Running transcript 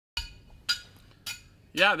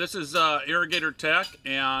Yeah, this is Irrigator Tech,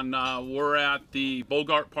 and we're at the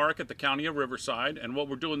Bogart Park at the County of Riverside. And what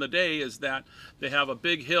we're doing today is that they have a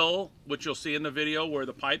big hill, which you'll see in the video, where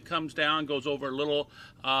the pipe comes down, goes over a little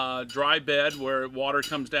dry bed where water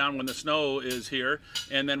comes down when the snow is here.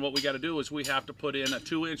 And then what we got to do is we have to put in a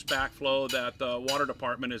 2-inch backflow that the water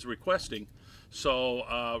department is requesting.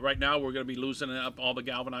 So right now we're going to be loosening up all the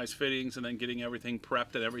galvanized fittings and then getting everything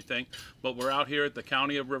prepped and everything. But we're out here at the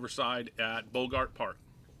County of Riverside at Bogart Park.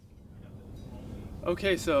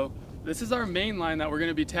 Okay, so this is our main line that we're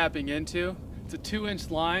going to be tapping into. It's a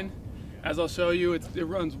 2-inch line. As I'll show you, it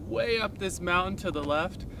runs way up this mountain to the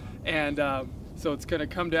left. And so it's going to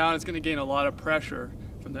come down, it's going to gain a lot of pressure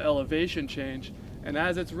from the elevation change. And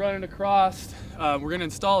as it's running across, we're going to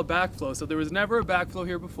install a backflow. So there was never a backflow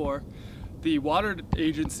here before. The water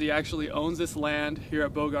agency actually owns this land here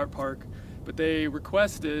at Bogart Park, but they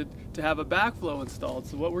requested to have a backflow installed.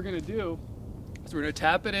 So what we're going to do is we're going to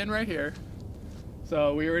tap it in right here.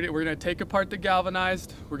 So we're going to take apart the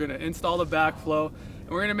galvanized, we're going to install the backflow, and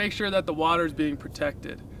we're going to make sure that the water is being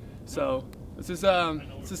protected. So this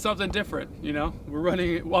is something different, you know.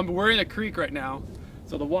 We're in a creek right now,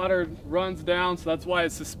 so the water runs down, so that's why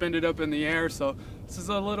it's suspended up in the air. So this is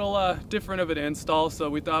a little different of an install, so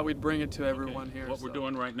we thought we'd bring it to everyone here. What we're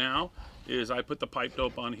doing right now is I put the pipe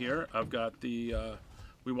dope on here. I've got the,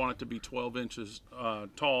 we want it to be 12 inches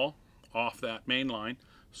tall off that main line.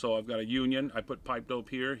 So I've got a union, I put pipe dope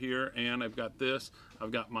here, and I've got this.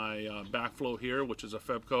 I've got my backflow here, which is a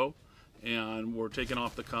Febco, and we're taking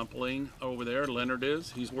off the coupling over there. Leonard is,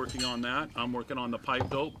 he's working on that. I'm working on the pipe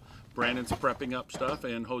dope. Brandon's prepping up stuff,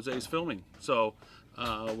 and Jose's filming. So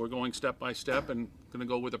we're going step by step and gonna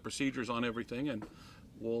go with the procedures on everything, and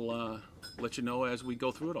we'll let you know as we go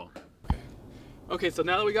through it all. Okay, so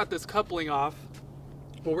now that we got this coupling off,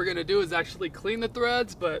 what we're gonna do is actually clean the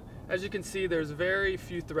threads, but as you can see, there's very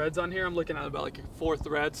few threads on here. I'm looking at about like 4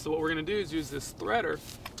 threads. So what we're gonna do is use this threader,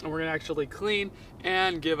 and we're gonna actually clean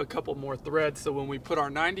and give a couple more threads. So when we put our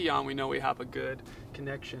 90 on, we know we have a good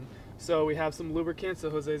connection. So we have some lubricant. So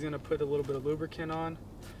Jose's gonna put a little bit of lubricant on.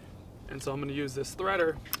 And so I'm gonna use this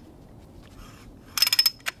threader.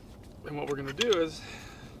 And what we're gonna do is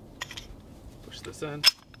push this in.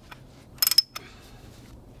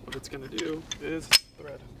 What it's gonna do is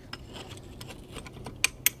thread.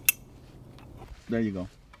 There you go.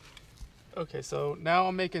 Okay, so now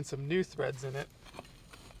I'm making some new threads in it.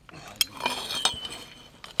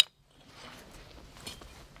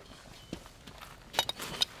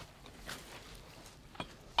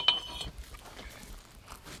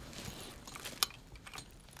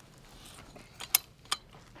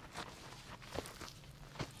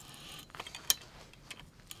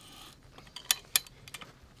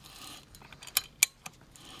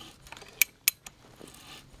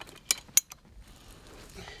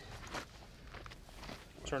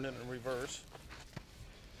 Turn it in reverse.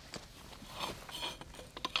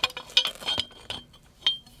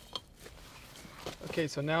 Okay,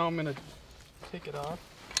 so now I'm gonna take it off,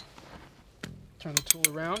 turn the tool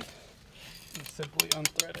around, and simply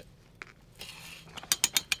unthread it.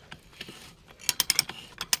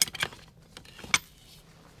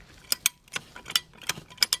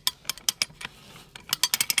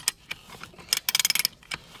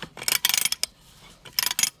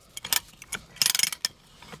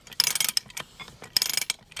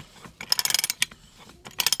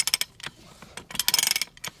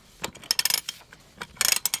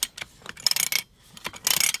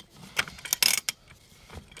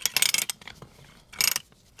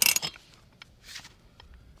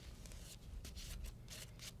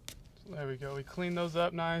 There we go. We cleaned those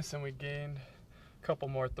up nice, and we gained a couple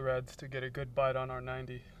more threads to get a good bite on our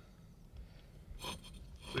 90.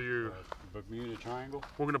 So you're, Bermuda Triangle.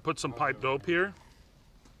 we're gonna put some pipe dope here.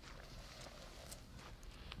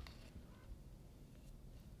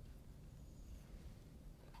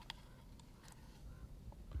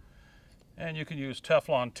 And you can use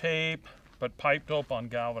Teflon tape, but pipe dope on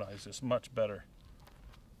galvanized is much better.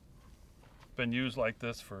 Been used like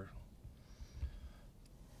this for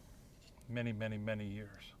many, many, many years.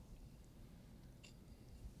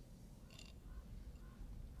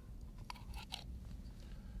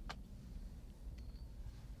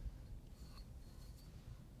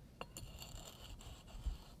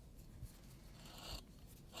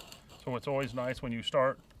 So it's always nice when you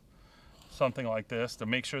start something like this to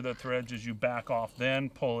make sure that threads, as you back off, then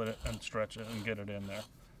pull it and stretch it and get it in there.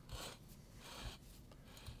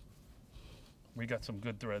 We got some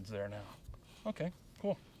good threads there now. Okay,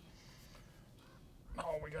 cool.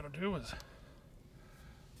 All we gotta do is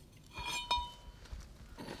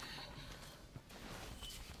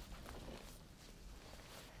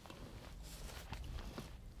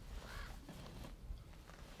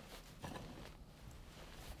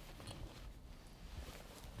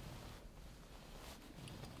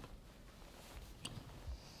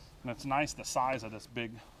And it's nice the size of this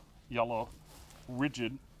big yellow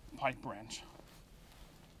rigid pipe wrench,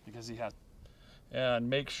 because he has. And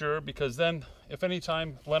make sure, because then if any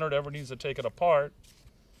time Leonard ever needs to take it apart,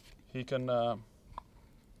 he can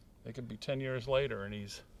it could be 10 years later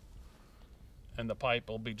and the pipe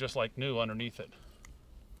will be just like new underneath it.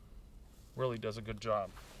 Really does a good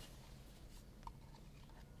job.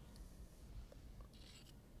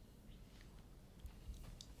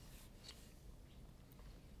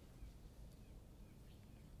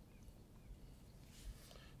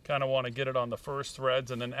 Kind of want to get it on the first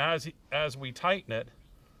threads, and then as we tighten it,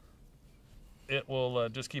 it will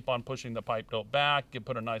just keep on pushing the pipe dope back. You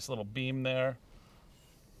put a nice little beam there,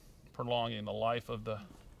 prolonging the life of the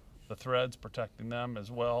threads, protecting them as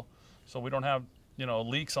well, so we don't have, you know,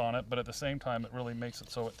 leaks on it, but at the same time it really makes it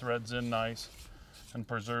so it threads in nice and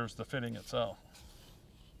preserves the fitting itself.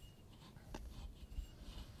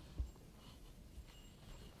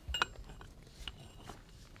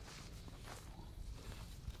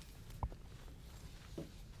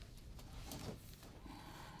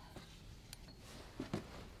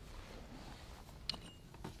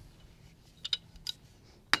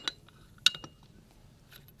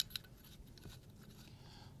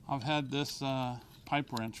 I've had this pipe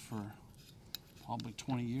wrench for probably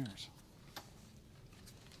 20 years.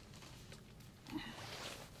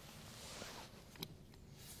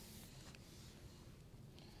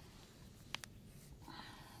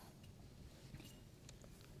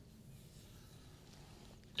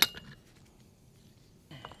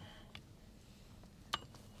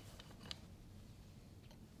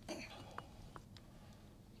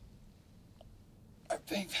 I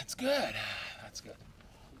think that's good. That's good.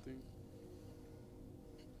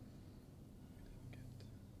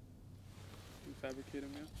 Fabricate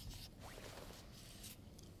them yet?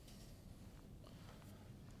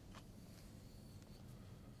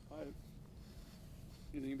 Pipe.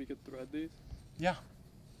 You think we could thread these? Yeah.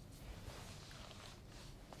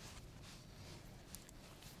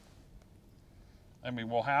 I mean,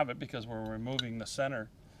 we'll have it because we're removing the center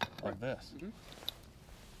of this. Mm-hmm.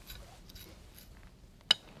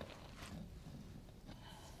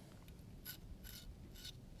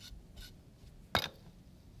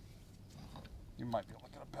 You might be able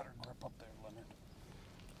to get a better grip up there, Leonard.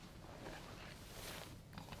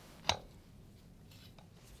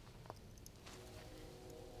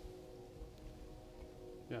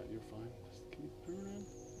 Yeah, you're fine. Just can you turn around?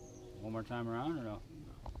 One more time around or no?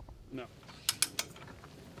 No.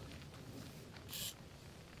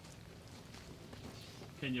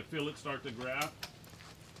 Can you feel it start to grab?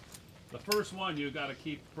 The first one you got to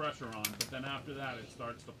keep pressure on, but then after that it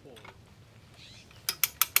starts to pull.